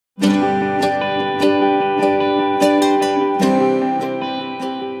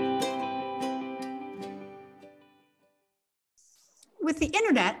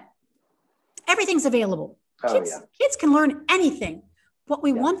internet, everything's available. Oh, Kids can learn anything. What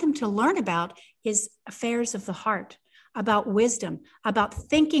we want them to learn about is affairs of the heart, about wisdom, about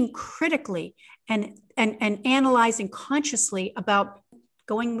thinking critically and analyzing consciously about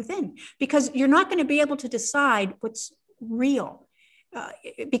going within, because you're not going to be able to decide what's real,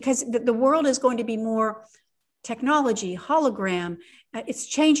 because the world is going to be more technology, hologram. It's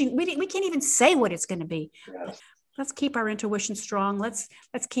changing. We can't even say what it's going to be. Yes. Let's keep our intuition strong. Let's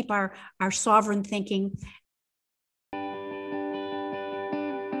keep our sovereign thinking.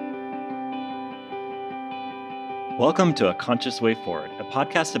 Welcome to A Conscious Way Forward, a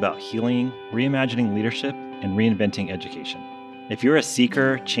podcast about healing, reimagining leadership, and reinventing education. If you're a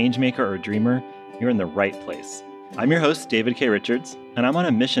seeker, change maker, or dreamer, you're in the right place. I'm your host, David K. Richards, and I'm on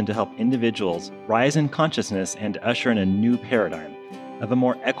a mission to help individuals rise in consciousness and usher in a new paradigm of a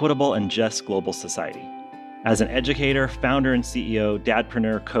more equitable and just global society. As an educator, founder and CEO,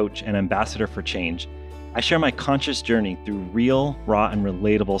 dadpreneur, coach, and ambassador for change, I share my conscious journey through real, raw, and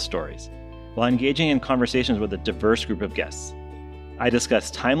relatable stories, while engaging in conversations with a diverse group of guests. I discuss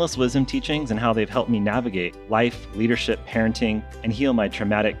timeless wisdom teachings and how they've helped me navigate life, leadership, parenting, and heal my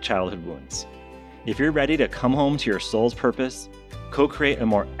traumatic childhood wounds. If you're ready to come home to your soul's purpose, co-create a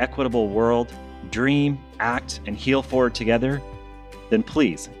more equitable world, dream, act, and heal forward together, then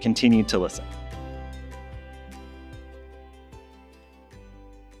please continue to listen.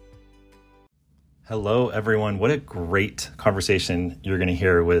 Hello, everyone. What a great conversation you're going to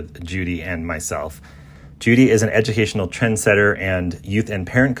hear with Judy and myself. Judy is an educational trendsetter and youth and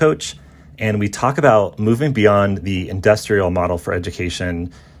parent coach, and we talk about moving beyond the industrial model for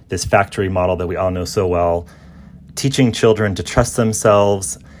education, this factory model that we all know so well, teaching children to trust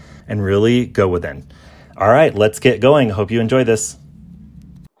themselves and really go within. All right, let's get going. I hope you enjoy this.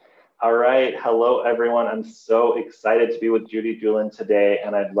 All right. Hello, everyone. I'm so excited to be with Judy Julin today,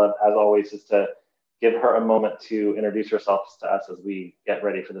 and I'd love, as always, just to give her a moment to introduce herself to us as we get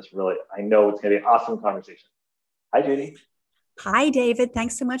ready for this. Really, I know it's going to be an awesome conversation. Hi, Judy. Hi, David.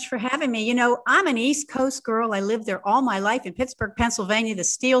 Thanks so much for having me. You know, I'm an East Coast girl. I lived there all my life in Pittsburgh, Pennsylvania, the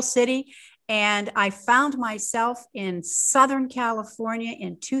Steel City. And I found myself in Southern California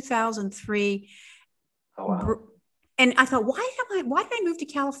in 2003. Oh, wow. And I thought, why did I move to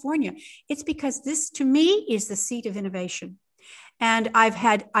California? It's because this, to me, is the seat of innovation. And I've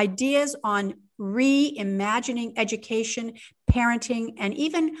had ideas on reimagining education, parenting, and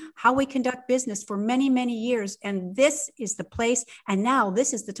even how we conduct business for many, many years. And this is the place. And now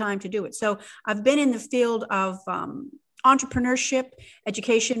this is the time to do it. So I've been in the field of entrepreneurship,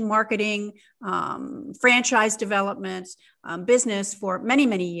 education, marketing, franchise development, business for many,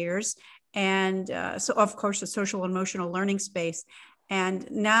 many years. And so, of course, the social and emotional learning space. And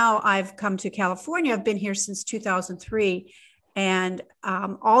now I've come to California. I've been here since 2003. And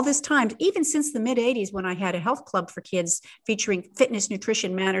all this time, even since the mid 80s, when I had a health club for kids featuring fitness,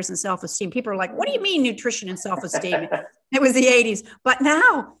 nutrition, manners, and self-esteem, people are like, what do you mean nutrition and self-esteem? It was the 80s. But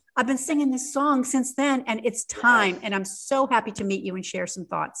now I've been singing this song since then, and it's time. And I'm so happy to meet you and share some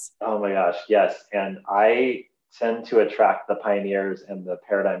thoughts. Oh my gosh, yes. And I tend to attract the pioneers and the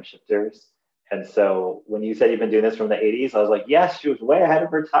paradigm shifters. And so when you said you've been doing this from the 80s, I was like, yes, she was way ahead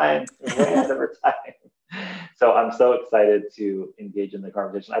of her time, way ahead of her time. So I'm so excited to engage in the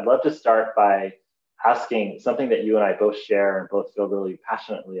conversation. I'd love to start by asking something that you and I both share and both feel really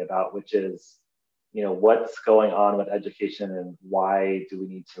passionately about, which is, you know, what's going on with education and why do we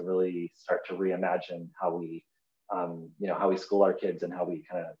need to really start to reimagine how we, how we school our kids and how we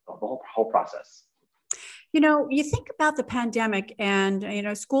kind of the whole process. You know, you think about the pandemic and, you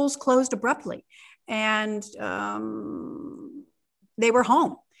know, schools closed abruptly and they were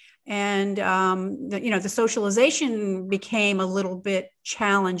home. And, the socialization became a little bit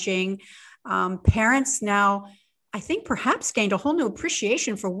challenging. Parents now, I think, perhaps gained a whole new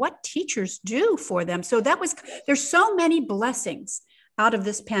appreciation for what teachers do for them. So there's so many blessings out of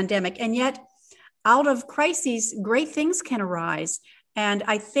this pandemic. And yet out of crises, great things can arise. And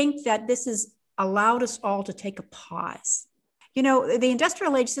I think that this has allowed us all to take a pause. You know, the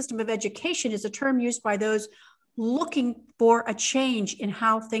industrial age system of education is a term used by those looking for a change in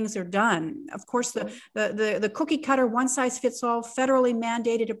how things are done. Of course, the cookie cutter, one size fits all, federally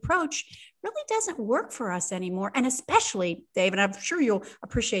mandated approach really doesn't work for us anymore. And especially, Dave, and I'm sure you'll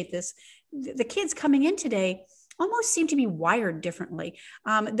appreciate this, the kids coming in today almost seem to be wired differently.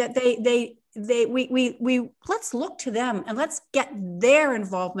 That we let's look to them and let's get their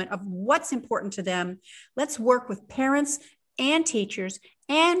involvement of what's important to them. Let's work with parents and teachers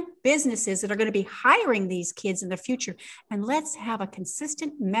and businesses that are going to be hiring these kids in the future. And let's have a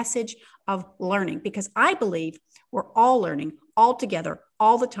consistent message of learning, because I believe we're all learning all together,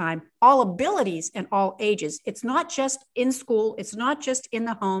 all the time, all abilities and all ages. It's not just in school. It's not just in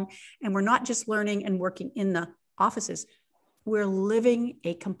the home. And we're not just learning and working in the offices. We're living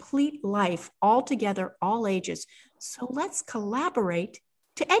a complete life all together, all ages. So let's collaborate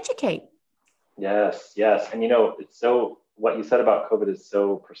to educate. Yes, yes. And it's so, what you said about COVID is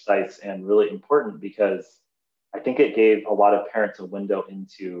so precise and really important, because I think it gave a lot of parents a window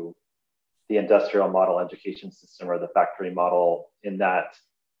into the industrial model education system, or the factory model, in that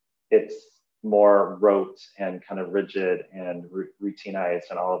it's more rote and kind of rigid and routinized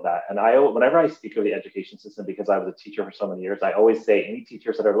and all of that. And whenever I speak of the education system, because I was a teacher for so many years, I always say, any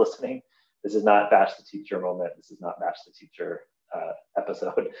teachers that are listening, this is not bash the teacher moment. This is not bash the teacher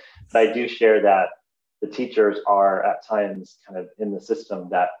episode. But I do share that the teachers are at times kind of in the system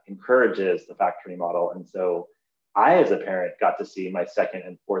that encourages the factory model. And so I, as a parent, got to see my second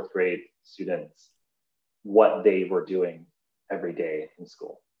and fourth grade students, what they were doing every day in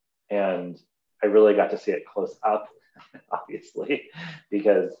school. And I really got to see it close up, obviously,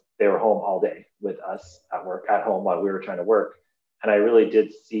 because they were home all day with us at home while we were trying to work. And I really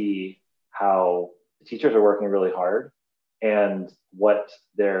did see how the teachers are working really hard, and what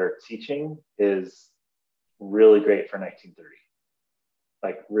they're teaching is really great for 1930,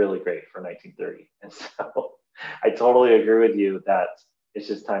 like really great for 1930. And so I totally agree with you that it's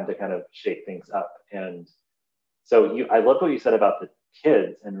just time to kind of shake things up. And so I love what you said about the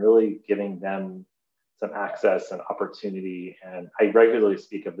kids and really giving them some access and opportunity. And I regularly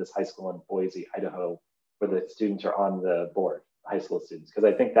speak of this high school in Boise, Idaho, where the students are on the board, high school students,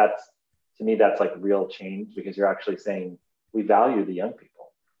 because I think to me, that's like real change, because you're actually saying we value the young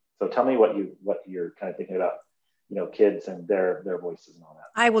people. So tell me what you're kind of thinking about, kids and their voices and all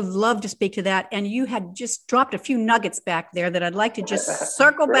that. I would love to speak to that. And you had just dropped a few nuggets back there that I'd like to just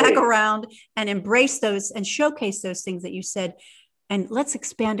circle back around and embrace those and showcase those things that you said. And let's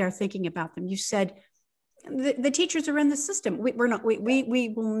expand our thinking about them. You said the teachers are in the system. We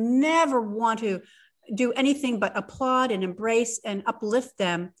will never want to do anything but applaud and embrace and uplift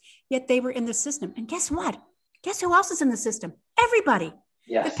them. Yet they were in the system. And guess what? Guess who else is in the system? Everybody.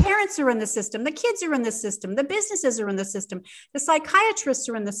 Yes. The parents are in the system. The kids are in the system. The businesses are in the system. The psychiatrists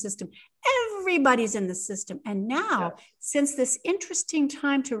are in the system. Everybody's in the system. And now, since this interesting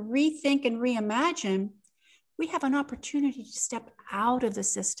time to rethink and reimagine, we have an opportunity to step out of the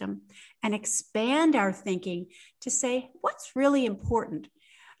system and expand our thinking to say, what's really important?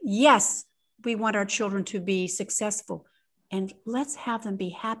 Yes, we want our children to be successful, and let's have them be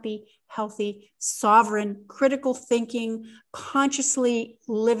happy, healthy, sovereign, critical thinking, consciously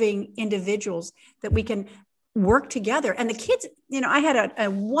living individuals that we can work together. And the kids, I had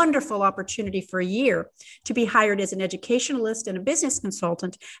a wonderful opportunity for a year to be hired as an educationalist and a business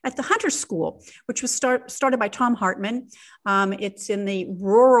consultant at the Hunter School, which was started by Tom Hartman. It's in the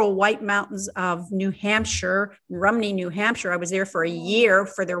rural White Mountains of New Hampshire, Rumney, New Hampshire. I was there for a year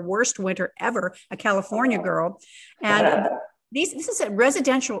for their worst winter ever, a California girl. And this is a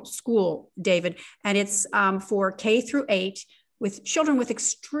residential school, David, and it's for K through 8 with children with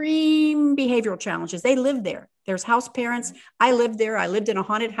extreme behavioral challenges. They live there. There's house parents. I lived there. I lived in a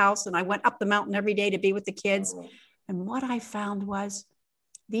haunted house, and I went up the mountain every day to be with the kids. And what I found was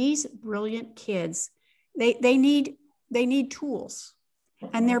these brilliant kids, they need tools,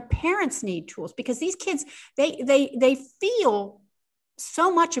 and their parents need tools, because these kids, they feel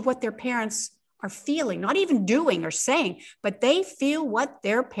so much of what their parents are feeling, not even doing or saying, but they feel what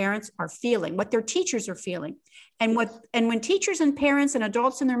their parents are feeling, what their teachers are feeling. And when teachers and parents and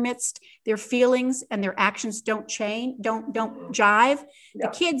adults in their midst, their feelings and their actions don't jive, the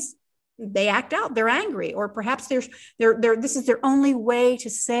kids, they act out, they're angry, or perhaps this is their only way to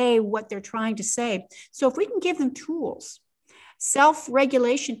say what they're trying to say. So if we can give them tools,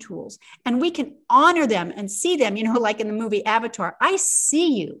 self-regulation tools, and we can honor them and see them, like in the movie Avatar, I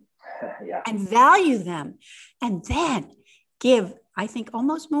see you. And value them, and then give, I think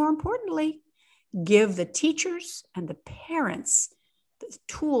almost more importantly, give the teachers and the parents the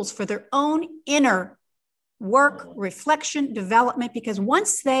tools for their own inner work, reflection, development, because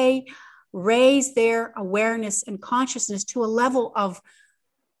once they raise their awareness and consciousness to a level of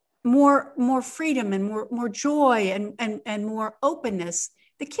more freedom and more joy and more openness,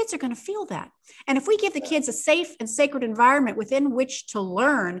 the kids are going to feel that. And if we give the kids a safe and sacred environment within which to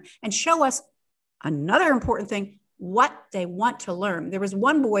learn and show us another important thing, what they want to learn. There was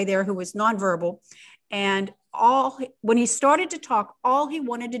one boy there who was nonverbal, and when he started to talk, all he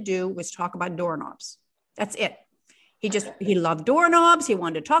wanted to do was talk about doorknobs. That's it. He loved doorknobs. He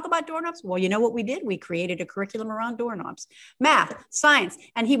wanted to talk about doorknobs. Well, you know what we did? We created a curriculum around doorknobs, math, science,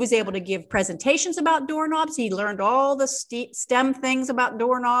 and he was able to give presentations about doorknobs. He learned all the STEM things about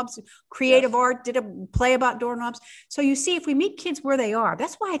doorknobs, creative art, did a play about doorknobs. So you see, if we meet kids where they are,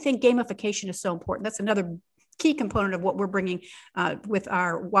 that's why I think gamification is so important. That's another key component of what we're bringing with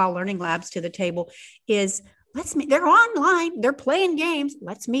our WOW Learning Labs to the table is let's meet. They're online, they're playing games.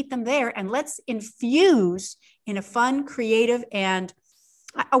 Let's meet them there and let's infuse in a fun, creative, and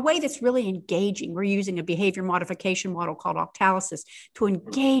a way that's really engaging. We're using a behavior modification model called Octalysis to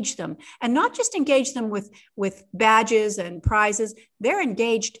engage them, and not just engage them with badges and prizes. They're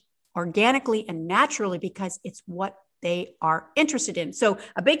engaged organically and naturally because it's what they are interested in. So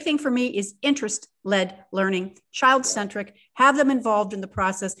a big thing for me is interest-led learning, child-centric, have them involved in the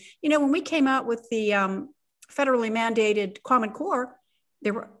process. You know, when we came out with the federally mandated Common Core,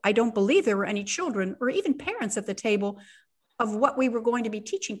 I don't believe there were any children or even parents at the table of what we were going to be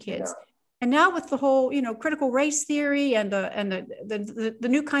teaching kids. Yeah. And now with the whole, critical race theory and the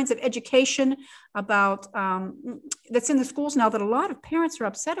new kinds of education about that's in the schools now that a lot of parents are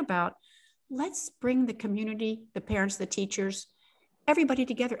upset about, let's bring the community, the parents, the teachers, everybody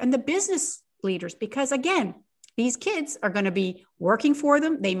together, and the business leaders, because again, these kids are going to be working for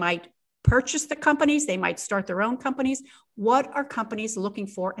them. They might purchase the companies. They might start their own companies. What are companies looking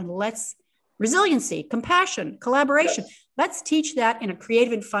for? And resiliency, compassion, collaboration. Yes. Let's teach that in a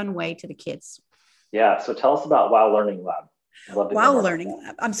creative and fun way to the kids. Yeah. So tell us about WOW Learning Lab. WOW Learning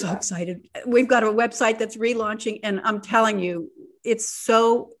Lab. I'm so excited. We've got a website that's relaunching, and I'm telling you,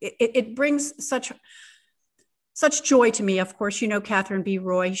 it brings such joy to me. Of course, Catherine B.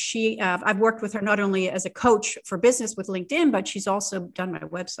 Roy. I've worked with her not only as a coach for business with LinkedIn, but she's also done my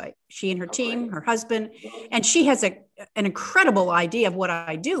website. She and her team, her husband, and she has an incredible idea of what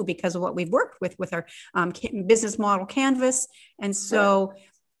I do because of what we've worked with our business model Canvas. And so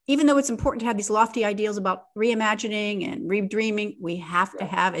even though it's important to have these lofty ideals about reimagining and redreaming, we have to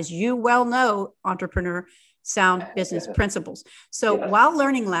have, as you well know, entrepreneur, sound business principles. So WOW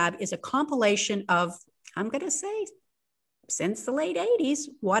Learning Lab is a compilation of, I'm going to say, since the late 80s,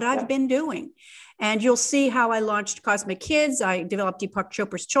 what I've been doing. And you'll see how I launched Cosmic Kids. I developed Deepak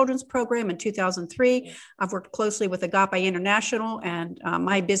Chopra's children's program in 2003. I've worked closely with Agape International and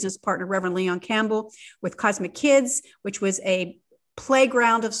my business partner, Reverend Leon Campbell, with Cosmic Kids, which was a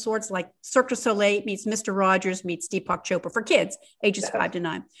playground of sorts, like Cirque du Soleil meets Mr. Rogers meets Deepak Chopra for kids ages 5 to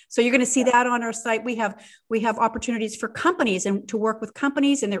 9. So you're going to see that on our site. We have opportunities for companies and to work with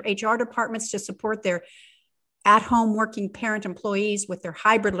companies and their HR departments to support their at-home working parent employees with their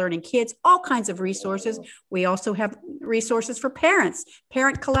hybrid learning kids, all kinds of resources. We also have resources for parents,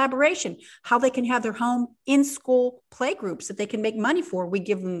 parent collaboration, how they can have their home in-school play groups that they can make money for. We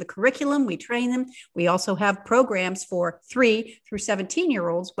give them the curriculum, we train them. We also have programs for 3 through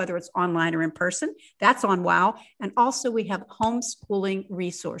 17-year-olds, whether it's online or in person. That's on WOW. And also we have homeschooling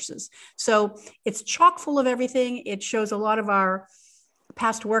resources. So it's chock full of everything. It shows a lot of our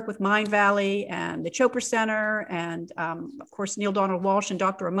past work with Mind Valley and the Chopra Center, and of course, Neil Donald Walsh and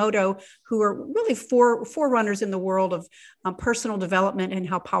Dr. Emoto, who are really forerunners in the world of personal development and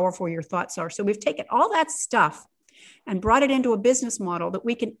how powerful your thoughts are. So we've taken all that stuff and brought it into a business model that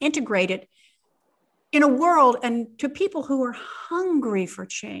we can integrate it in a world and to people who are hungry for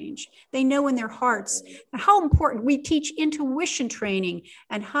change. They know in their hearts how important. We teach intuition training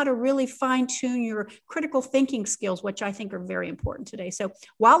and how to really fine tune your critical thinking skills, which I think are very important today. So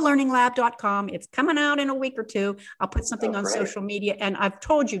wowlearninglab.com, it's coming out in a week or two. I'll put something on social media. And I've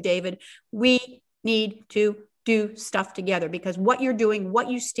told you, David, we need to do stuff together because what you're doing, what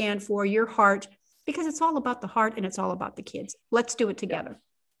you stand for, your heart, because it's all about the heart and it's all about the kids. Let's do it together.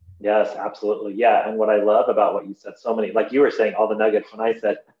 Yes, absolutely. Yeah. And what I love about what you said, so many, like you were saying, all the nuggets, when I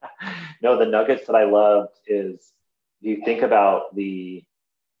said, no, the nuggets that I loved is you think about the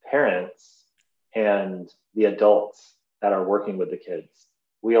parents and the adults that are working with the kids.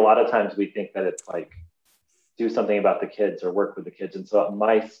 A lot of times we think that it's like, do something about the kids or work with the kids. And so at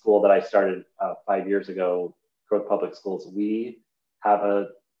my school that I started 5 years ago, Growth Public Schools, we have a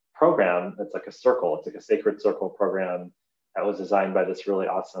program that's like a circle. It's like a sacred circle program that was designed by this really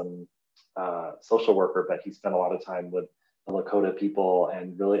awesome social worker, but he spent a lot of time with the Lakota people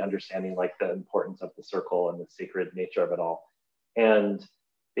and really understanding like the importance of the circle and the sacred nature of it all. And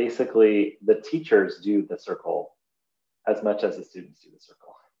basically the teachers do the circle as much as the students do the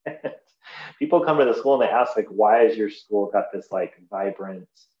circle. People come to the school and they ask like, why has your school got this like vibrant,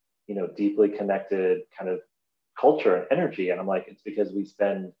 deeply connected kind of culture and energy? And I'm like, it's because we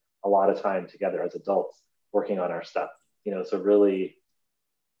spend a lot of time together as adults working on our stuff. So really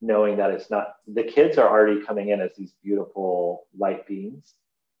knowing that it's not, the kids are already coming in as these beautiful light beings.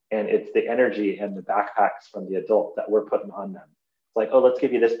 And it's the energy and the backpacks from the adult that we're putting on them. It's like, oh, let's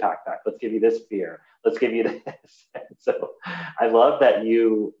give you this backpack. Let's give you this beer. Let's give you this. And so I love that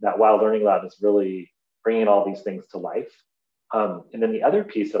that Wild Learning Lab is really bringing all these things to life. And then the other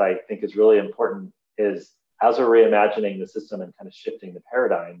piece that I think is really important is, as we're reimagining the system and kind of shifting the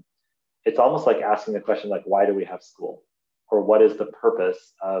paradigm, it's almost like asking the question, like, why do we have school? Or what is the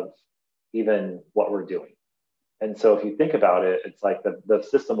purpose of even what we're doing? And so if you think about it, it's like the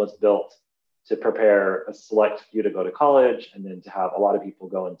system was built to prepare a select few to go to college, and then to have a lot of people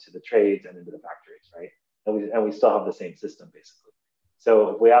go into the trades and into the factories, right? And we still have the same system, basically. So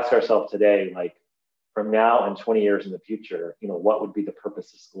if we ask ourselves today, like, from now and 20 years in the future, what would be the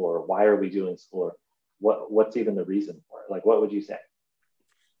purpose of school, or why are we doing school, or what's even the reason for it? Like, what would you say?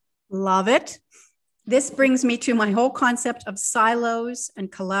 Love it. This brings me to my whole concept of silos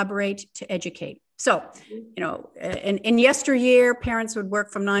and collaborate to educate. So, in yesteryear, parents would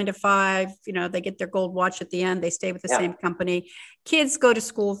work from 9 to 5, they get their gold watch at the end, they stay with the same company. Kids go to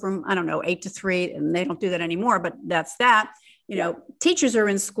school from, 8 to 3, and they don't do that anymore, but that's that. Teachers are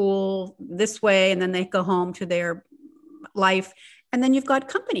in school this way, and then they go home to their life. And then you've got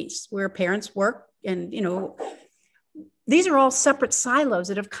companies where parents work, and, these are all separate silos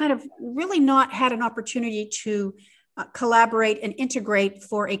that have kind of really not had an opportunity to collaborate and integrate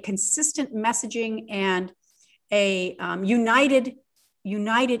for a consistent messaging and a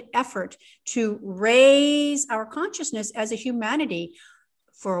united effort to raise our consciousness as a humanity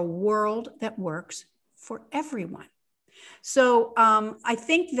for a world that works for everyone. So I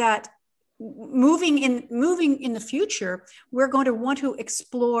think that moving in the future, we're going to want to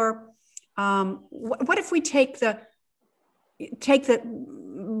explore what if we take the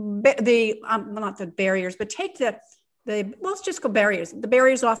not the barriers, but take let's just go barriers. The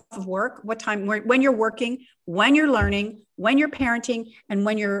barriers off of work, what time, when you're working, when you're learning, when you're parenting, and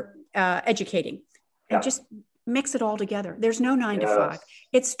when you're educating, and just mix it all together. There's no 9 to 5.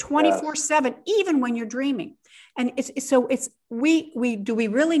 It's 24/7, even when you're dreaming. And we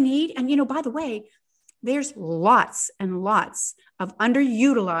really need, and by the way, there's lots and lots of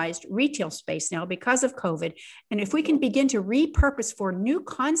underutilized retail space now because of COVID. And if we can begin to repurpose for new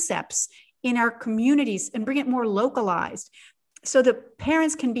concepts in our communities and bring it more localized, so that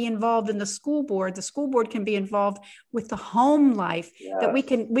parents can be involved in the school board can be involved with the home life, that we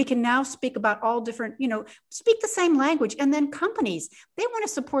can now speak about all different, speak the same language. And then companies, they want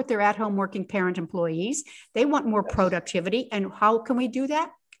to support their at-home working parent employees. They want more productivity. And how can we do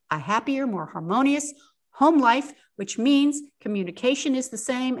that? A happier, more harmonious home life, which means communication is the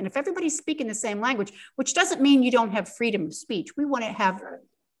same. And if everybody's speaking the same language, which doesn't mean you don't have freedom of speech. We want to have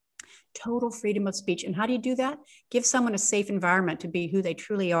total freedom of speech. And how do you do that? Give someone a safe environment to be who they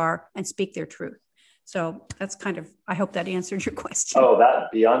truly are and speak their truth. So that's I hope that answered your question. Oh,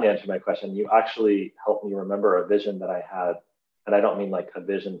 that beyond answering my question, you actually helped me remember a vision that I had. And I don't mean like a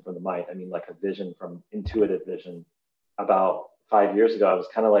vision from the mind. I mean like a vision from intuitive vision. About 5 years ago, I was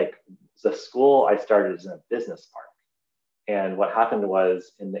kind of like, the school I started is in a business park. And what happened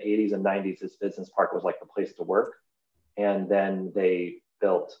was, in the 80s and 90s, this business park was like the place to work. And then they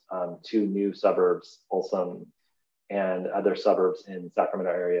built 2 new suburbs, Folsom and other suburbs in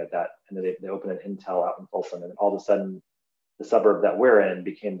Sacramento area, and then they opened an Intel out in Folsom. And all of a sudden, the suburb that we're in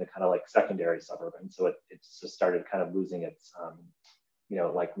became the kind of like secondary suburb. And so it just started kind of losing its,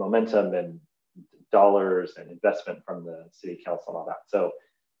 like momentum and dollars and investment from the city council and all that. So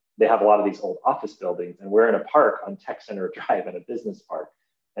they have a lot of these old office buildings, and we're in a park on Tech Center Drive, in a business park.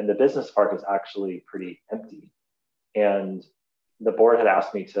 And the business park is actually pretty empty. And the board had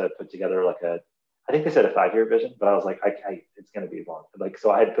asked me to put together I think they said a 5-year vision, but I was like, it's going to be long. So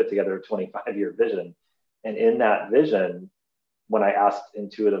I had put together a 25-year vision. And in that vision, when I asked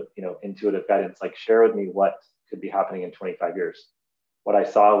intuitive guidance, like, share with me what could be happening in 25 years, what I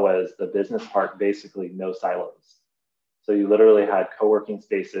saw was the business park, basically no silos. So you literally had co-working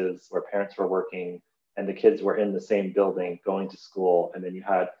spaces where parents were working and the kids were in the same building going to school. And then you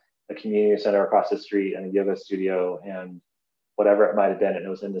had a community center across the street and a yoga studio and whatever it might have been. And it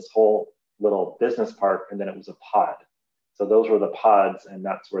was in this whole little business park. And then it was a pod. So those were the pods, and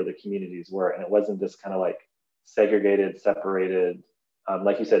that's where the communities were. And it wasn't this kind of like segregated, separated,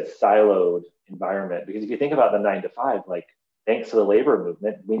 like you said, siloed environment. Because if you think about the 9 to 5, like, thanks to the labor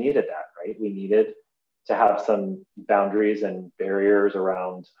movement, we needed that, right? We needed to have some boundaries and barriers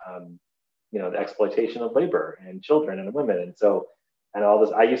around, the exploitation of labor and children and women. And all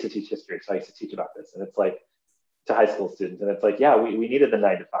this, I used to teach history, so I used to teach about this. And it's like, to high school students. And it's like, we needed the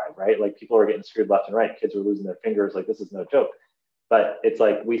 9 to 5, right? Like, people were getting screwed left and right. Kids were losing their fingers. Like, this is no joke. But it's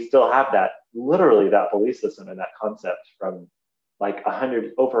like we still have that, literally that belief system and that concept from like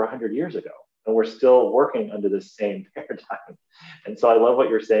over 100 years ago. And we're still working under the same paradigm. And so I love what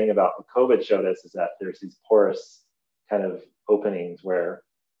you're saying about what COVID showed us, is that there's these porous kind of openings where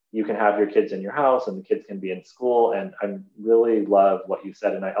you can have your kids in your house and the kids can be in school. And I really love what you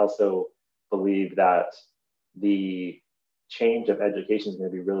said. And I also believe that the change of education is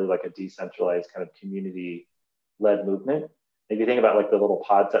going to be really like a decentralized kind of community led movement. If you think about like the little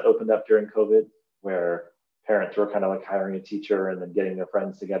pods that opened up during COVID, where parents were kind of like hiring a teacher and then getting their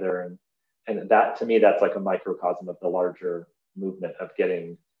friends together. And that, to me, that's like a microcosm of the larger movement of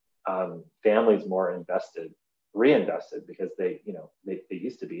getting families more reinvested, because they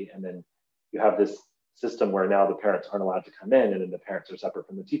used to be. And then you have this system where now the parents aren't allowed to come in, and then the parents are separate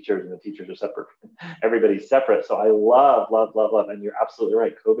from the teachers, and the teachers are separate. Everybody's separate. So I love. And you're absolutely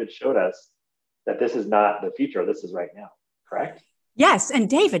right. COVID showed us that this is not the future. This is right now. Correct? Yes. And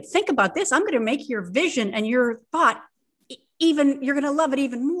David, think about this. I'm going to make your vision and your thought even, you're going to love it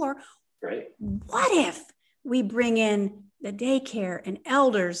even more. Right. What if we bring in the daycare and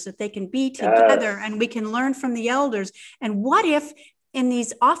elders, that they can be together, yes, and we can learn from the elders? And what if in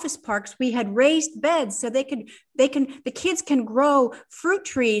these office parks we had raised beds so the kids can grow fruit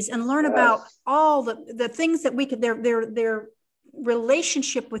trees and learn, yes, about all the things that we could, their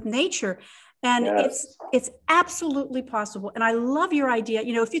relationship with nature. And yes, it's absolutely possible. And I love your idea.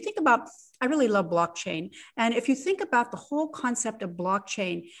 If you think about, I really love blockchain. And if you think about the whole concept of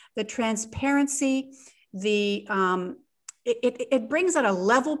blockchain, the transparency, it brings out a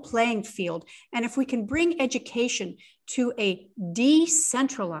level playing field. And if we can bring education to a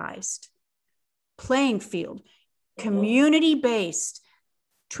decentralized playing field, community-based,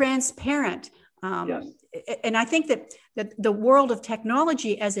 transparent, yes, and I think that the world of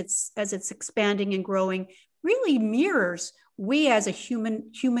technology, as it's expanding and growing, really mirrors we as a human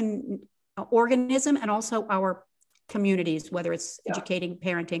organism, and also our communities, whether it's educating,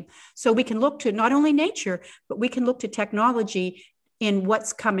 parenting. So we can look to not only nature, but we can look to technology in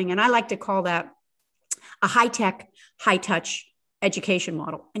what's coming. And I like to call that a high-tech, high-touch education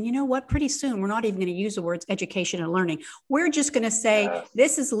model. And you know what? Pretty soon, we're not even going to use the words education and learning. We're just going to say,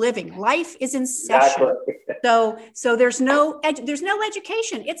 this is living. Life is in session. Exactly. So there's no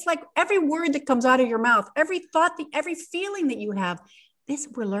education. It's like every word that comes out of your mouth, every thought, every feeling that you have,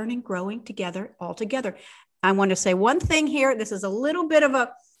 we're learning, growing together, all together. I want to say one thing here. This is a little bit of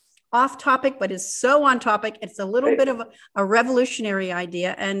a off topic, but is so on topic. It's a little bit of a revolutionary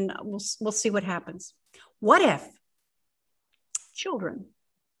idea, and we'll see what happens. What if children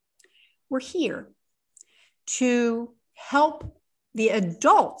were here to help the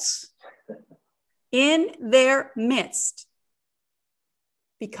adults in their midst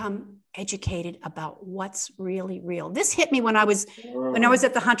become educated about what's really real? This hit me when I was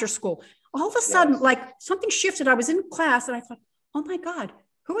at the Hunter School. All of a sudden, like something shifted. I was in class and I thought, oh my God,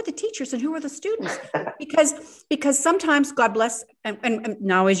 who are the teachers and who are the students? Because sometimes, God bless, and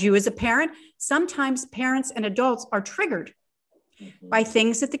now as you as a parent, sometimes parents and adults are triggered by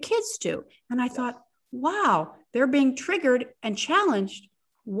things that the kids do. And I thought, wow, they're being triggered and challenged.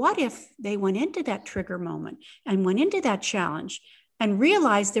 What if they went into that trigger moment and went into that challenge and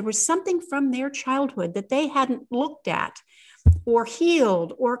realized there was something from their childhood that they hadn't looked at or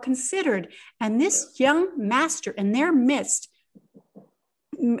healed or considered? And this young master in their midst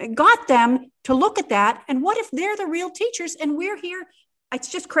got them to look at that. And what if they're the real teachers and we're here?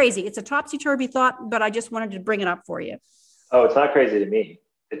 It's just crazy. It's a topsy-turvy thought, but I just wanted to bring it up for you. Oh, it's not crazy to me.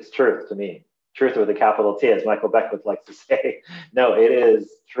 It's truth to me. Truth with a capital T, as Michael Beckwith likes to say. No, it is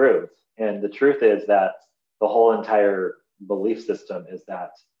truth. And the truth is that the whole entire belief system is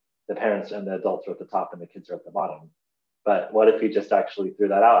that the parents and the adults are at the top and the kids are at the bottom. But what if you just actually threw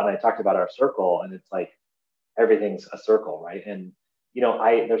that out? And I talked about our circle, and it's like everything's a circle, right? And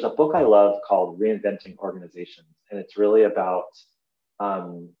there's a book I love called Reinventing Organizations, and it's really about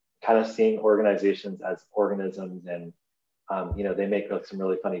kind of seeing organizations as organisms. And they make like some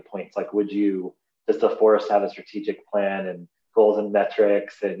really funny points, like, does the forest have a strategic plan and goals and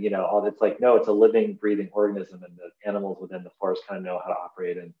metrics and all? It's like, no, it's a living, breathing organism, and the animals within the forest kind of know how to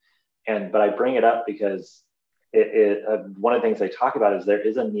operate. But I bring it up because one of the things I talk about is there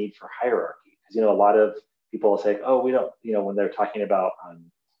is a need for hierarchy, because a lot of people will say, oh, we don't, when they're talking about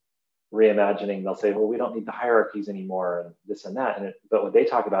reimagining, they'll say, well, we don't need the hierarchies anymore and this and that. But what they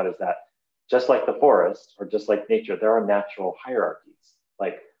talk about is that just like the forest or just like nature, there are natural hierarchies.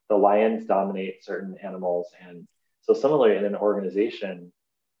 Like the lions dominate certain animals. And so similarly in an organization,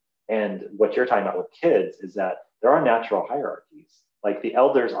 and what you're talking about with kids is that there are natural hierarchies. Like the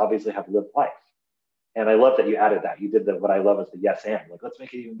elders obviously have lived life. And I love that you added that. You did what I love is the yes and, like, let's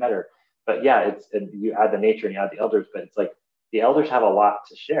make it even better. But yeah, and you add the nature and you add the elders, but it's like the elders have a lot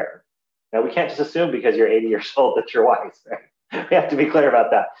to share. Now, we can't just assume because you're 80 years old that you're wise, right? We have to be clear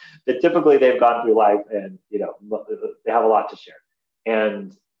about that. But typically they've gone through life and, they have a lot to share.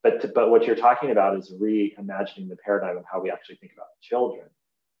 And, but what you're talking about is reimagining the paradigm of how we actually think about children.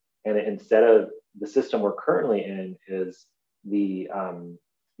 And instead of the system we're currently in is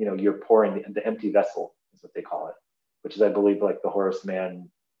you're pouring the empty vessel is what they call it, which is, I believe, like the Horace Mann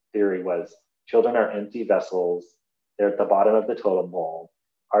theory was, children are empty vessels. They're at the bottom of the totem pole.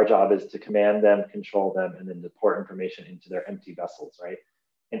 Our job is to command them, control them, and then to pour information into their empty vessels, right?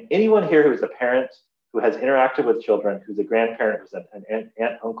 And anyone here who's a parent, who has interacted with children, who's a grandparent, who's an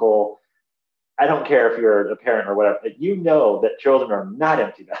aunt, uncle, I don't care if you're a parent or whatever, but you know that children are not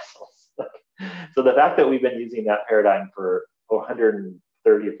empty vessels. So the fact that we've been using that paradigm for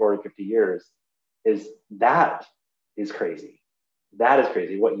 130 or 40, 50 years is crazy. That is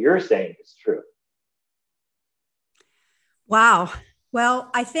crazy. What you're saying is true. Wow. Well,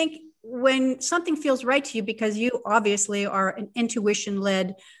 I think when something feels right to you, because you obviously are an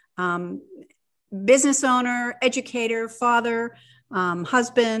intuition-led business owner, educator, father,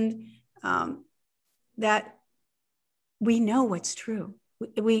 husband, that we know what's true.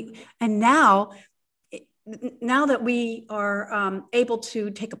 And now that we are able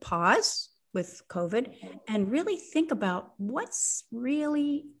to take a pause with COVID and really think about what's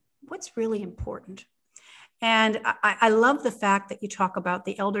really important. And I love the fact that you talk about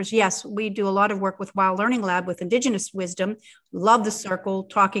the elders. Yes, we do a lot of work with Wow Learning Lab with Indigenous wisdom. Love the circle,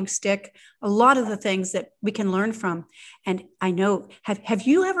 talking stick, a lot of the things that we can learn from. And I know, have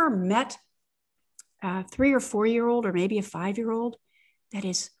you ever met a 3 or 4-year-old or maybe a 5-year-old that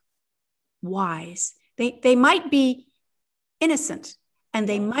is wise? They might be innocent and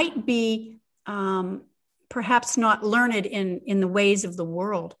they might be perhaps not learned in the ways of the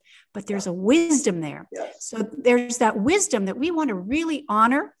world, but there's a wisdom there. Yes. So there's that wisdom that we want to really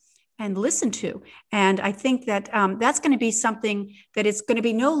honor and listen to. And I think that that's going to be something that it's going to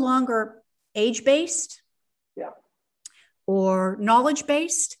be no longer age-based or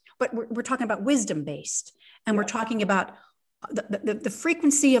knowledge-based, but we're talking about wisdom-based. And we're talking about the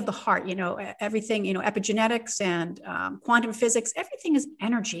frequency of the heart, everything, epigenetics and quantum physics, everything is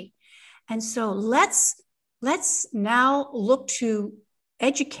energy. And so let's now look to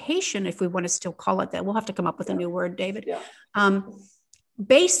education, if we want to still call it that. We'll have to come up with a new word, David,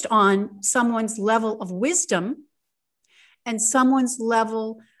 based on someone's level of wisdom and someone's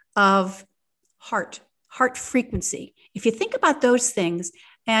level of heart frequency. If you think about those things,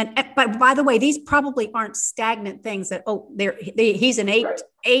 but by the way, these probably aren't stagnant things that, he's an 8,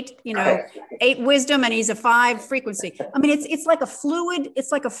 8 wisdom and he's a 5 frequency. I mean, it's like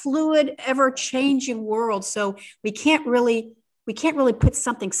a fluid, ever changing world. So we can't really put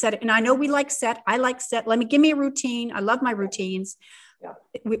something set. And I know we like set. I like set. Give me a routine. I love my routines. Yeah.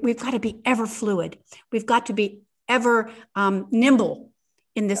 We've got to be ever fluid. We've got to be ever nimble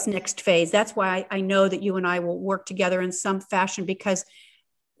in this next phase. That's why I know that you and I will work together in some fashion, because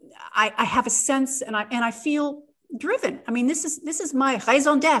I have a sense and I feel driven. I mean, this is my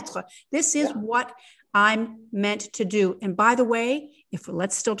raison d'être. This is what I'm meant to do. And by the way,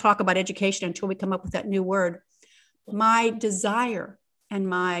 let's still talk about education until we come up with that new word. My desire and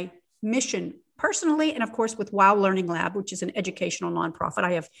my mission personally, and of course with Wow Learning Lab, which is an educational nonprofit.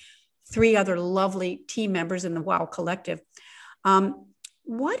 I have 3 other lovely team members in the Wow Collective.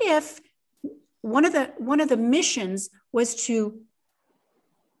 What if one of the missions was to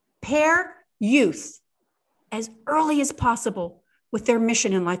pair youth as early as possible with their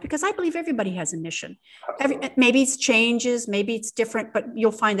mission in life? Because I believe everybody has a mission. Maybe it's changes, maybe it's different, but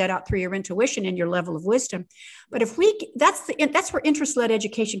you'll find that out through your intuition and your level of wisdom. But that's where interest-led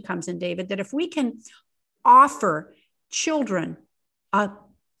education comes in, David, that if we can offer children a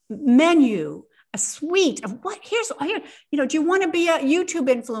menu, a suite of do you want to be a YouTube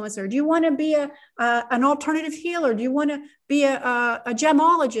influencer? Do you want to be an alternative healer? Do you want to be a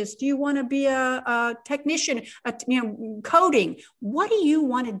gemologist? Do you want to be a technician, coding? What do you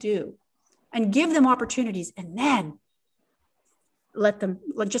want to do? And give them opportunities, and then let them,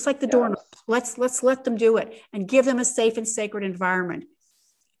 just like the doorknob, let's let them do it and give them a safe and sacred environment.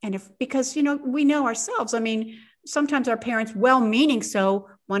 And because we know ourselves, I mean, sometimes our parents, well-meaning so,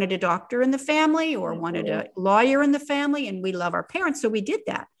 wanted a doctor in the family or wanted a lawyer in the family, and we love our parents, so we did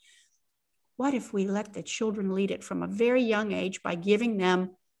that. What if we let the children lead it from a very young age by giving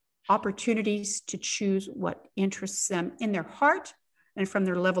them opportunities to choose what interests them in their heart and from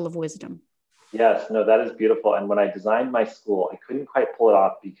their level of wisdom? Yes, no, that is beautiful. And when I designed my school, I couldn't quite pull it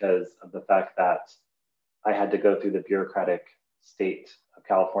off because of the fact that I had to go through the bureaucratic state of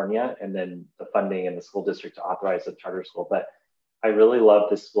California and then the funding and the school district to authorize a charter school. But I really love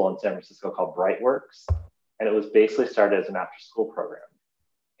this school in San Francisco called Brightworks. And it was basically started as an after school program.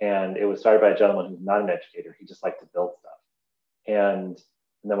 And it was started by a gentleman who's not an educator. He just liked to build stuff. And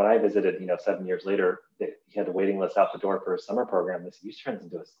then when I visited, 7 years later, he had a waiting list out the door for a summer program. This used turns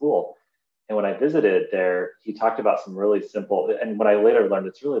into a school. And when I visited there, he talked about some really simple, and when I later learned,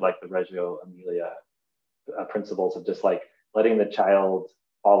 it's really like the Reggio Emilia principles of just like letting the child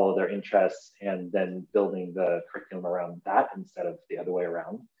follow their interests and then building the curriculum around that instead of the other way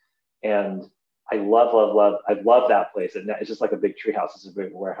around. And I love that place. And it's just like a big tree house. It's a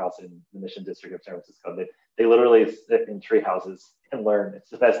big warehouse in the Mission District of San Francisco. They literally sit in tree houses and learn. It's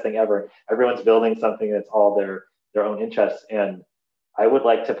the best thing ever. Everyone's building something that's all their own interests. And I would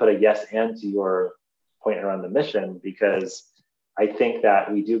like to put a yes and to your point around the mission, because I think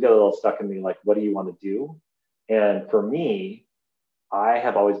that we do get a little stuck in the like, what do you want to do? And for me, I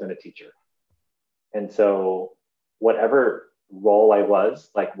have always been a teacher. And so whatever role I was,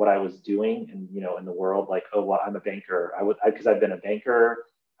 like what I was doing in the world, like, oh, well, I'm a banker. Because I've been a banker,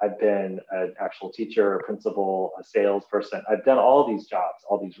 I've been an actual teacher, a principal, a salesperson. I've done all these jobs,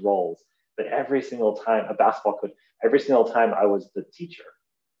 all these roles, but every single time, a basketball coach, every single time I was the teacher.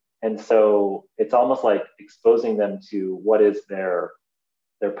 And so it's almost like exposing them to what is their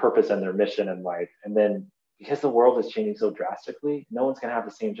purpose and their mission in life. And then because the world is changing so drastically, no one's going to have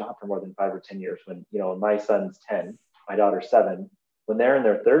the same job for more than 5 or 10 years. When, my son's 10, my daughter's 7, when they're in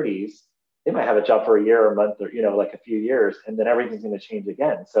their 30s, they might have a job for a year or a month or, like a few years, and then everything's going to change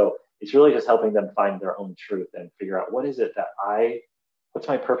again. So it's really just helping them find their own truth and figure out what is it that what's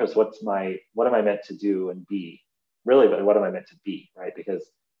my purpose? What am I meant to do and be? Really, but what am I meant to be, right? Because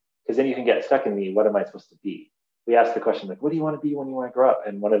then you can get stuck in what am I supposed to be? We ask the question, like, what do you want to be when you want to grow up?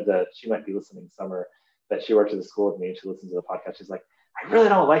 And she might be listening, Summer, but she works at the school with me and she listens to the podcast. She's like, I really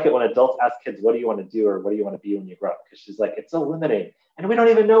don't like it when adults ask kids, what do you want to do? Or what do you want to be when you grow up? Because she's like, it's so limiting. And we don't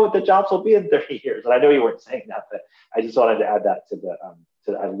even know what the jobs will be in 30 years. And I know you weren't saying that, but I just wanted to add that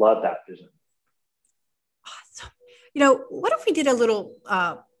I love that vision. Awesome. What if we did a little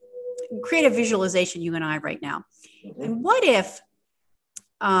creative visualization, you and I right now? Mm-hmm. And what if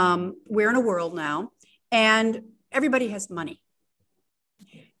we're in a world now and everybody has money?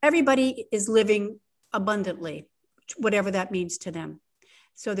 Everybody is living abundantly, whatever that means to them.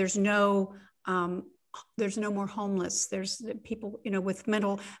 So there's no more homeless. There's people, with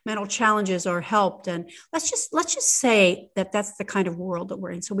mental challenges are helped. And let's just say that that's the kind of world that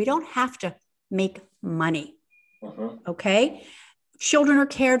we're in. So we don't have to make money. Uh-huh. Okay. Children are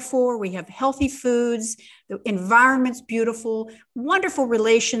cared for. We have healthy foods. The environment's beautiful, wonderful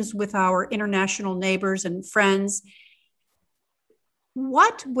relations with our international neighbors and friends.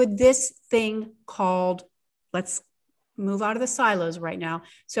 What would this thing called, let's move out of the silos right now.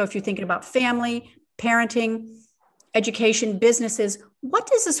 So if you're thinking about family, parenting, education, businesses, what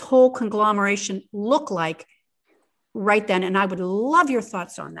does this whole conglomeration look like right then? And I would love your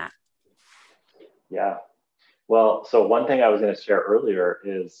thoughts on that. Yeah. Well, so one thing I was going to share earlier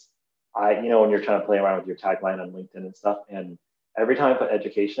is when you're trying to play around with your tagline on LinkedIn and stuff, and every time I put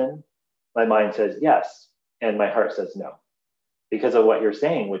education, my mind says yes, and my heart says no. Because of what you're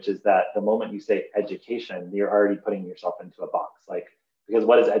saying, which is that the moment you say education, you're already putting yourself into a box. Because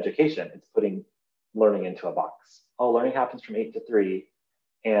what is education? It's putting learning into a box. Oh, learning happens from 8 to 3,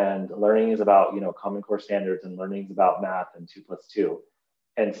 and learning is about, Common Core standards, and learning is about math and 2 plus 2.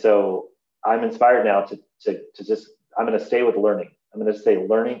 And so I'm inspired now to just, I'm going to stay with learning. I'm going to say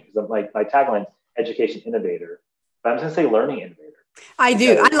learning, because my tagline is education innovator, but I'm going to say learning innovator. I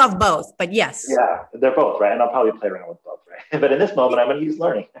do. I love both, but yes. Yeah, they're both, right? And I'll probably play around with both, right? But in this moment, I'm going to use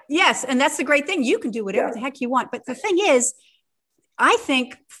learning. Yes. And that's the great thing. You can do whatever the heck you want. But the thing is, I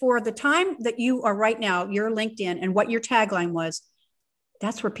think for the time that you are right now, your LinkedIn and what your tagline was,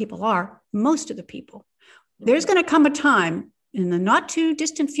 that's where people are, most of the people. Mm-hmm. There's going to come a time in the not too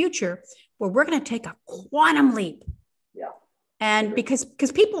distant future where we're going to take a quantum leap. Yeah. And because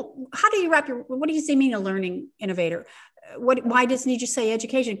people, what do you say mean a learning innovator? Why doesn't he just say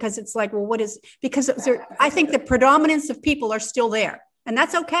education? Because it's like, well, I think the predominance of people are still there, and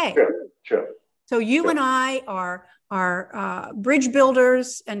that's okay. True. So you and I are bridge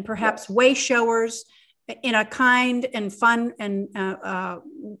builders and perhaps way showers in a kind and fun and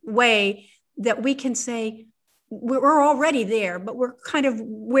way that we can say we're already there, but we're kind of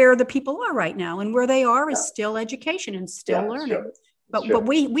where the people are right now, and where they are is still education and still learning. Sure. But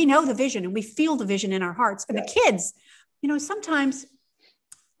we know the vision and we feel the vision in our hearts, and the kids. Sometimes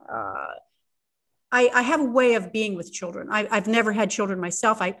I have a way of being with children. I've never had children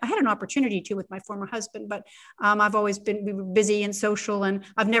myself. I had an opportunity to with my former husband, but I've always we were busy and social, and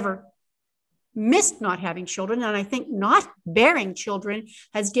I've never missed not having children. And I think not bearing children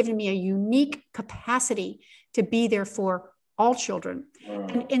has given me a unique capacity to be there for all children.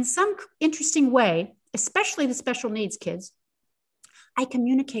 And in some interesting way, especially the special needs kids, I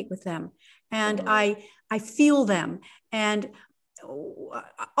communicate with them and I feel them. And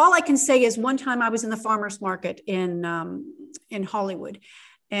all I can say is one time I was in the farmer's market in Hollywood,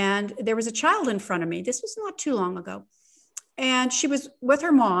 and there was a child in front of me. This was not too long ago. And she was with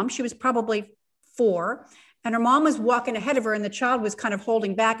her mom. She was probably 4, and her mom was walking ahead of her, and the child was kind of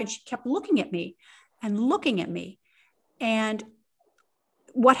holding back, and she kept looking at me and looking at me. And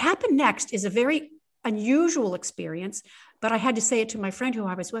what happened next is a very unusual experience, but I had to say it to my friend who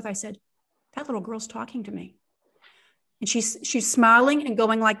I was with. I said, that little girl's talking to me. And she's smiling and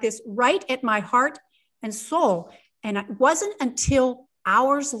going like this right at my heart and soul. And it wasn't until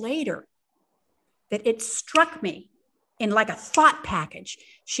hours later that it struck me in like a thought package.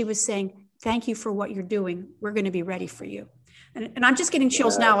 She was saying, thank you for what you're doing. We're going to be ready for you. And I'm just getting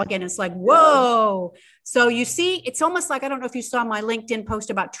chills now again. It's like, whoa. So you see, it's almost like, I don't know if you saw my LinkedIn post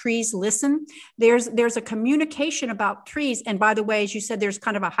about trees listen. There's a communication about trees. And by the way, as you said, there's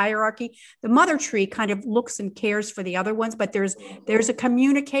kind of a hierarchy. The mother tree kind of looks and cares for the other ones, but there's a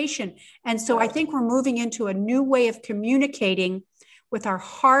communication. And so I think we're moving into a new way of communicating with our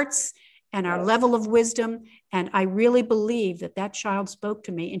hearts and our level of wisdom. And I really believe that child spoke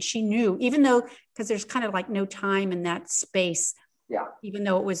to me, and she knew, even though, because there's kind of like no time in that space. Yeah. Even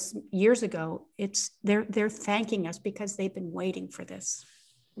though it was years ago, they're thanking us because they've been waiting for this.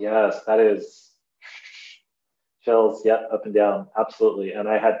 Yes, that is chills. Yeah, up and down. Absolutely. And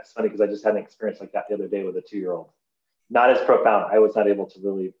it's funny because I just had an experience like that the other day with a 2-year-old. Not as profound. I was not able to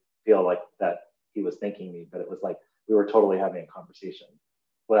really feel like that he was thanking me, but it was like we were totally having a conversation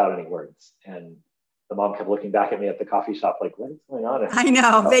without any words. And the mom kept looking back at me at the coffee shop like, what is going on? I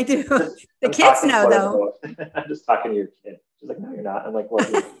know, they do. The kids know, though. I'm just talking to your kid. She's like, no, you're not. I'm like, what?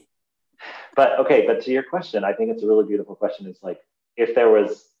 But to your question, I think it's a really beautiful question. It's like, if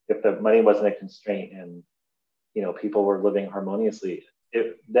the money wasn't a constraint and, people were living harmoniously,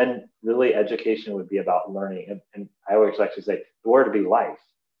 then really education would be about learning. And I always actually say the word would be life.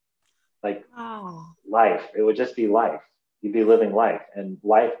 Like life. It would just be life. You'd be living life, and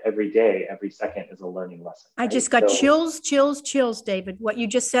life every day, every second is a learning lesson. Right? I just got chills, David. What you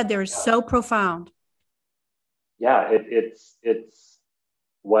just said there is so profound. Yeah, it's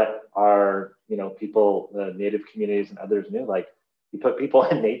what our, people, the native communities and others knew. Like, you put people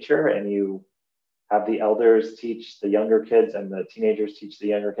in nature and you have the elders teach the younger kids and the teenagers teach the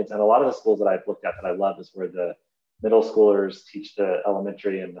younger kids. And a lot of the schools that I've looked at that I love is where the middle schoolers teach the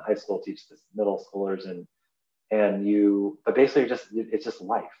elementary and the high school teach the middle schoolers, but basically it's just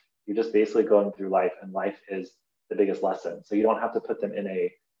life. You're just basically going through life, and life is the biggest lesson. So you don't have to put them in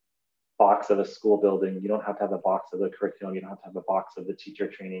a box of a school building. You don't have to have a box of the curriculum. You don't have to have a box of the teacher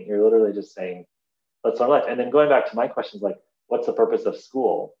training. You're literally just saying, let's learn life. And then going back to my questions, like, what's the purpose of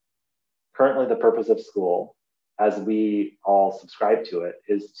school? Currently, the purpose of school, as we all subscribe to it,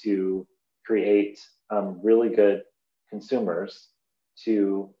 is to create really good consumers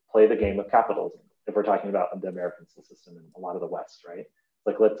to play the game of capitalism. If we're talking about the American school system and a lot of the West, right?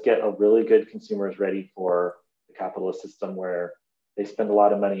 Like, let's get a really good consumers ready for the capitalist system where they spend a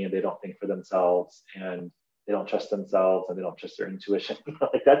lot of money and they don't think for themselves and they don't trust themselves and they don't trust their intuition.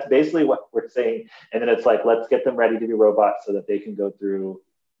 Like, that's basically what we're saying. And then it's like, let's get them ready to be robots so that they can go through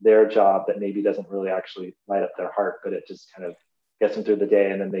their job that maybe doesn't really actually light up their heart, but it just kind of gets them through the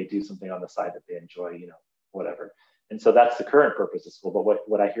day, and then they do something on the side that they enjoy, whatever. And so that's the current purpose of school. But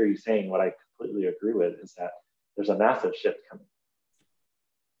what I hear you saying, what I completely agree with, is that there's a massive shift coming.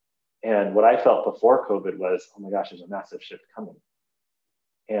 And what I felt before COVID was, oh my gosh, there's a massive shift coming.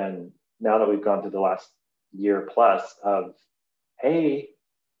 And now that we've gone through the last year plus of, hey,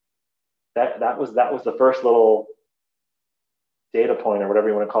 that was the first little data point, or whatever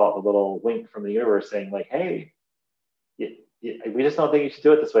you want to call it, the little wink from the universe saying like, hey, we just don't think you should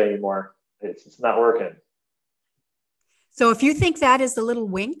do it this way anymore. It's not working. So if you think that is the little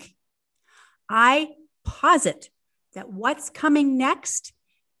wink, I posit that what's coming next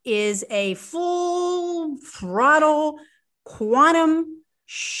is a full throttle quantum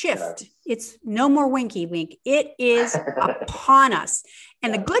shift. It's no more winky wink. It is upon us.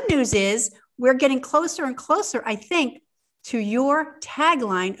 And the good news is we're getting closer and closer, I think, to your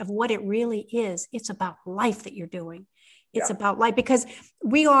tagline of what it really is. It's about life that you're doing. It's about life, because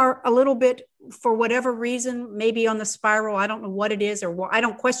we are a little bit, for whatever reason, maybe on the spiral. I don't know what it is, or I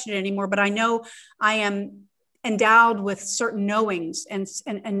don't question it anymore, but I know I am endowed with certain knowings and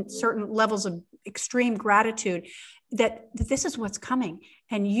certain levels of extreme gratitude that this is what's coming.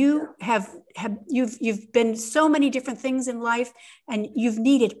 And you you've been so many different things in life, and you've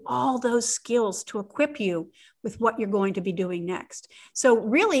needed all those skills to equip you with what you're going to be doing next. So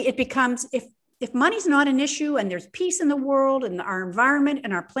really it becomes, if money's not an issue and there's peace in the world and our environment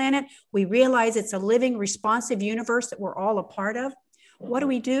and our planet, we realize it's a living, responsive universe that we're all a part of. What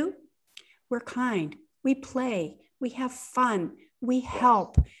do? We're kind. We play. We have fun. We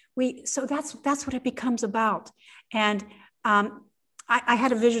help. So that's what it becomes about. And I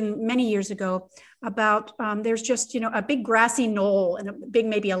had a vision many years ago about there's just, a big grassy knoll and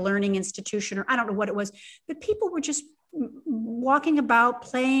maybe a learning institution, or I don't know what it was, but people were just walking about,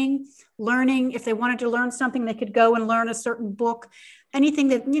 playing, learning. If they wanted to learn something, they could go and learn a certain book, anything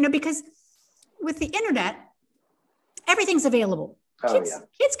that, because with the internet, everything's available.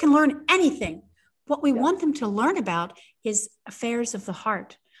 Kids can learn anything. What we want them to learn about is affairs of the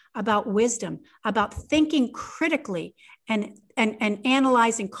heart, about wisdom, about thinking critically and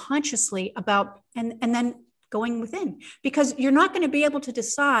analyzing consciously about, and then going within, because you're not going to be able to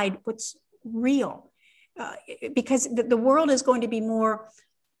decide what's real. Because the world is going to be more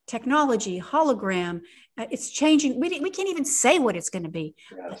technology, hologram. It's changing. We can't even say what it's going to be.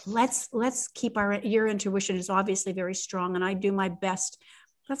 Yes. Let's keep your intuition is obviously very strong, and I do my best.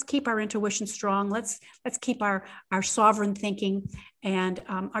 Let's keep our intuition strong. Let's keep our sovereign thinking and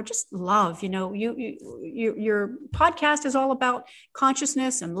our just love. Your podcast is all about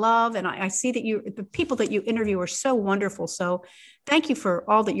consciousness and love, and I see that the people that you interview are so wonderful. So thank you for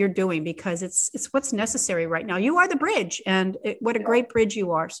all that you're doing, because it's what's necessary right now. You are the bridge, and what a great bridge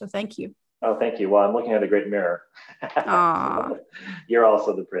you are. So thank you. Oh, thank you. Well, I'm looking at a great mirror. You're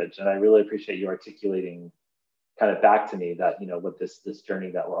also the bridge, and I really appreciate you articulating kind of back to me that, with this journey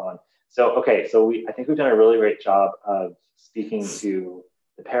that we're on. So, okay. So I think we've done a really great job of speaking to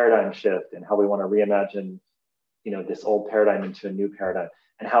the paradigm shift and how we want to reimagine, this old paradigm into a new paradigm,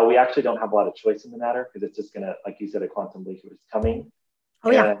 and how we actually don't have a lot of choice in the matter, because it's just going to, like you said, a quantum leap is coming.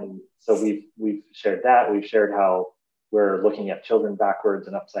 Oh, yeah. And so we've shared that. We've shared how we're looking at children backwards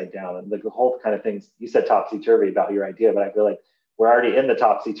and upside down, and like the whole kind of things. You said topsy-turvy about your idea, but I feel like we're already in the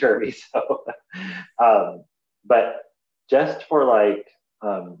topsy-turvy. So, but just for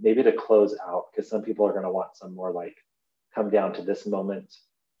maybe to close out, because some people are going to want some more come down to this moment.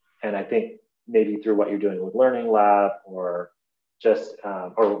 And I think maybe through what you're doing with Learning Lab, or just,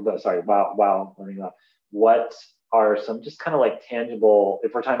 Wow Learning Lab, what are some just kind of tangible,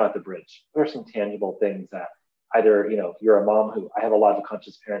 if we're talking about the bridge, what are some tangible things that either, you're a mom I have a lot of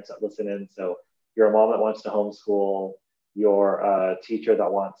conscious parents that listen in. So you're a mom that wants to homeschool, you're a teacher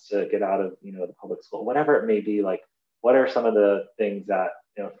that wants to get out of, the public school, whatever it may be, what are some of the things that,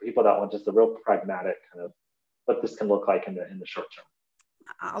 for people that want just a real pragmatic kind of what this can look like in the short term?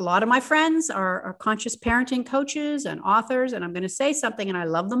 A lot of my friends are conscious parenting coaches and authors, and I'm going to say something, and I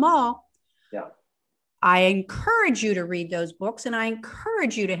love them all. Yeah. I encourage you to read those books, and I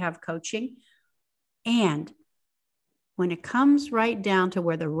encourage you to have coaching. And when it comes right down to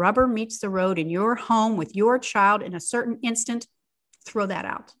where the rubber meets the road in your home with your child in a certain instant, throw that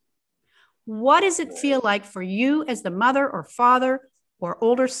out. What does it feel like for you as the mother or father or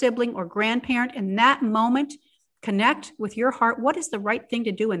older sibling or grandparent in that moment? Connect with your heart. What is the right thing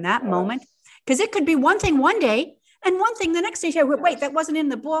to do in that moment? Because it could be one thing one day and one thing the next day. Wait, that wasn't in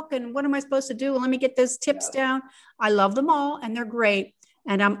the book. And what am I supposed to do? Well, let me get those tips down. I love them all, and they're great.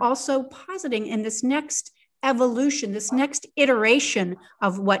 And I'm also positing in this next evolution, this next iteration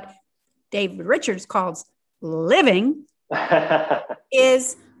of what David Richards calls living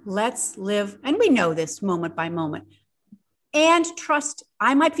is let's live. And we know this moment by moment. And trust.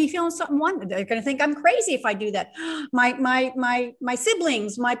 I might be feeling something they're going to think I'm crazy if I do that. My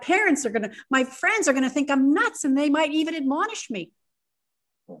siblings, my parents my friends are going to think I'm nuts, and they might even admonish me.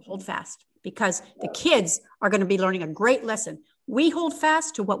 Hold fast, because the kids are going to be learning a great lesson. We hold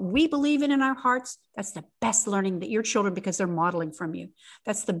fast to what we believe in our hearts. That's the best learning that your children, because they're modeling from you.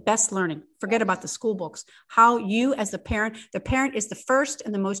 That's the best learning. Forget about the school books. How you as the parent is the first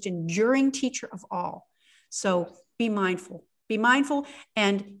and the most enduring teacher of all. So be mindful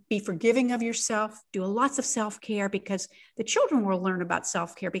and be forgiving of yourself. Do lots of self-care, because the children will learn about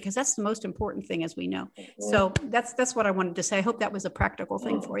self-care, because that's the most important thing, as we know. So that's what I wanted to say. I hope that was a practical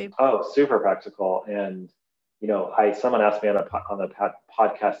thing for you. Oh, super practical. And, someone asked me on the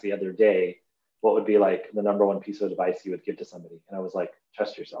podcast the other day, what would be the number one piece of advice you would give to somebody? And I was like,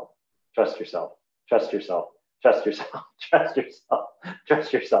 trust yourself, trust yourself, trust yourself, trust yourself, trust yourself,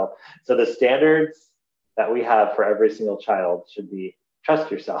 trust yourself. So the standards that we have for every single child should be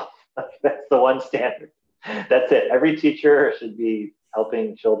trust yourself. That's the one standard. That's it. Every teacher should be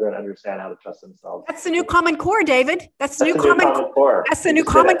helping children understand how to trust themselves. That's the new Common Core, David. That's the new Common Core. That's the new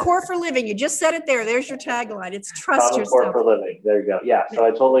Common Core for living. You just said it there. There's your tagline. It's trust yourself. Common Core for living. There you go. Yeah. So I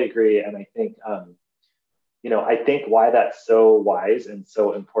totally agree. And I think, I think why that's so wise and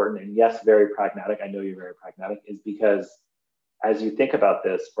so important, and yes, very pragmatic. I know you're very pragmatic, is because as you think about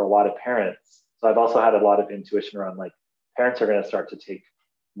this for a lot of parents, so I've also had a lot of intuition around like parents are going to start to take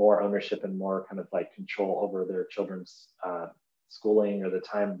more ownership and more kind of like control over their children's schooling or the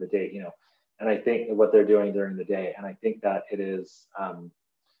time of the day, and I think what they're doing during the day. And I think that it is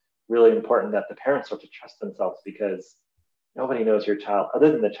really important that the parents start to trust themselves, because nobody knows your child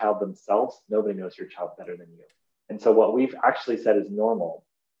other than the child themselves. Nobody knows your child better than you. And so what we've actually said is normal.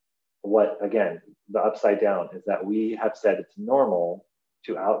 What, again, the upside down is that we have said it's normal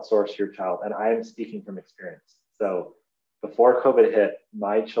to outsource your child. And I am speaking from experience. So before COVID hit,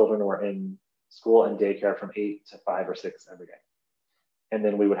 my children were in school and daycare from 8 to 5 or 6 every day. And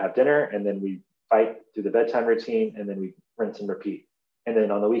then we would have dinner, and then we fight through the bedtime routine, and then we rinse and repeat. And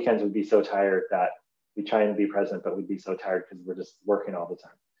then on the weekends, we'd be so tired that we try and be present, but we'd be so tired because we're just working all the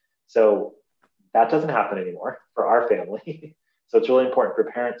time. So that doesn't happen anymore for our family. So it's really important for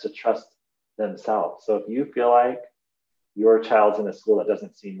parents to trust themselves. So if you feel like your child's in a school that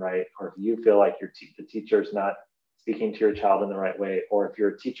doesn't seem right, or if you feel like the teacher's not speaking to your child in the right way, or if you're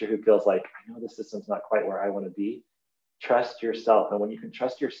a teacher who feels like, I know the system's not quite where I want to be, trust yourself. And when you can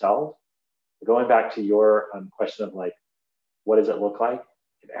trust yourself, going back to your question of like, what does it look like?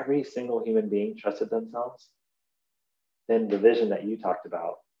 If every single human being trusted themselves, then the vision that you talked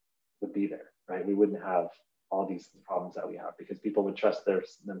about would be there, right? We wouldn't have all these problems that we have, because people would trust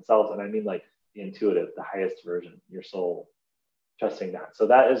themselves. And I mean like the intuitive, the highest version, your soul, trusting that. So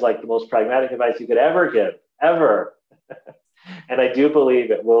that is like the most pragmatic advice you could ever give, ever. And I do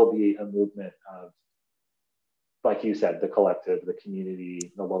believe it will be a movement of, like you said, the collective, the community,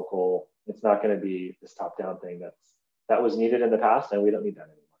 the local. It's not going to be this top-down thing that was needed in the past, and we don't need that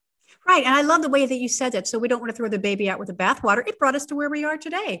anymore. Right. And I love the way that you said that. So we don't want to throw the baby out with the bathwater. It brought us to where we are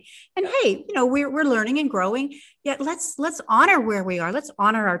today. And hey, we're learning and growing. Yet let's honor where we are. Let's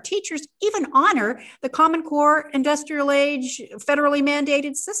honor our teachers, even honor the Common Core, industrial age, federally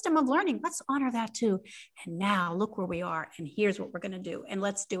mandated system of learning. Let's honor that too. And now look where we are. And here's what we're going to do. And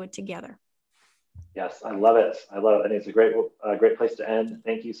let's do it together. Yes, I love it. I love it. And it's a great place to end.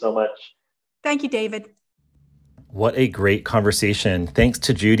 Thank you so much. Thank you, David. What a great conversation. Thanks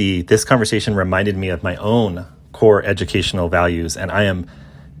to Judy. This conversation reminded me of my own core educational values, and I am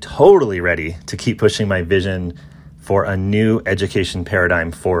totally ready to keep pushing my vision for a new education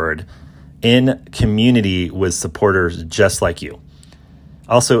paradigm forward in community with supporters just like you.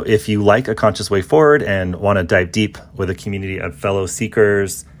 Also, if you like A Conscious Way Forward and want to dive deep with a community of fellow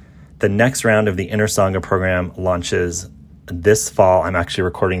seekers, the next round of the Inner Sangha program launches this fall. I'm actually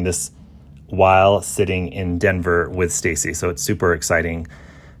recording this while sitting in Denver with Stacy, so it's super exciting.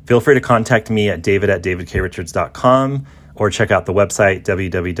 Feel free to contact me at david@davidkrichards.com or check out the website,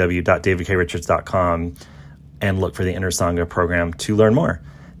 www.davidkrichards.com, and look for the Inner Sangha program to learn more.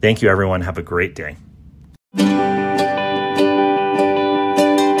 Thank you, everyone. Have a great day.